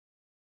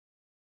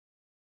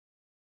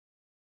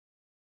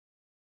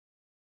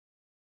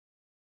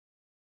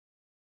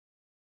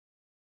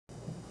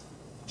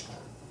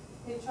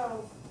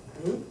Charles,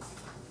 Hmm?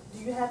 do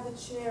you have the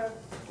chair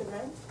to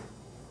rent?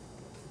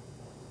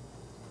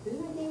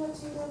 Didn't I give it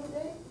to you the other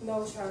day?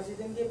 No, Charles, you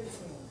didn't give it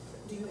to me.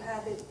 Do you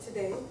have it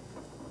today?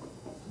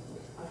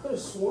 I could have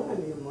sworn I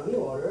made a money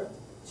order.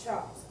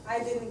 Charles, I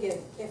didn't get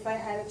it. If I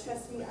had it,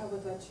 trust me, I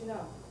would let you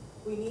know.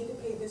 We need to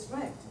pay this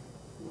rent.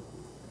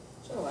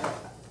 Joe,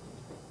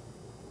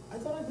 I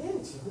thought I gave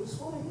it to you. I could have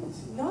sworn I gave it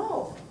to you.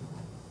 No.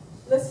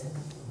 Listen,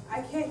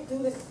 I can't do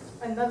this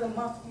another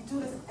month. You do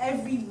this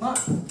every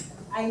month.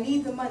 I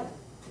need the money.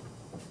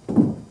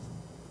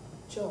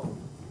 Joe,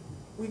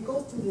 we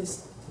go through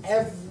this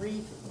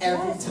every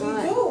Yes,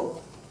 time. we do.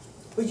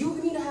 But you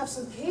need to have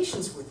some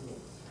patience with me.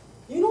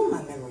 You know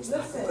my memory's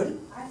not good. Listen,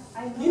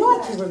 I know You know I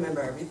that. can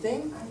remember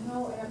everything. I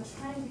know, and I'm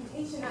trying to be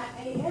patient.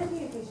 I am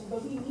being patient,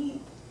 but we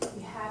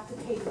have to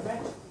pay the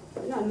rent.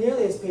 You're not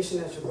nearly as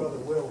patient as your brother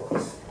Will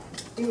was.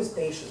 He was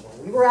patient.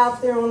 When we were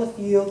out there on the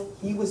field,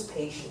 he was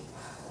patient.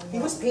 He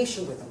was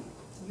patient with me.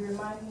 You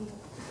remind me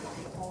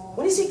all.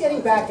 When is he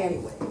getting back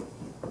anyway?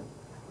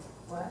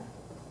 What?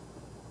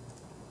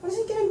 When is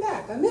he getting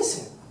back? I miss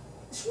him.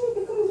 Shouldn't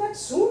he be coming back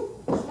soon?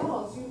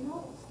 Charles, you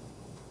know,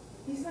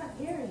 he's not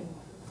here anymore.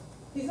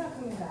 He's not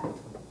coming back.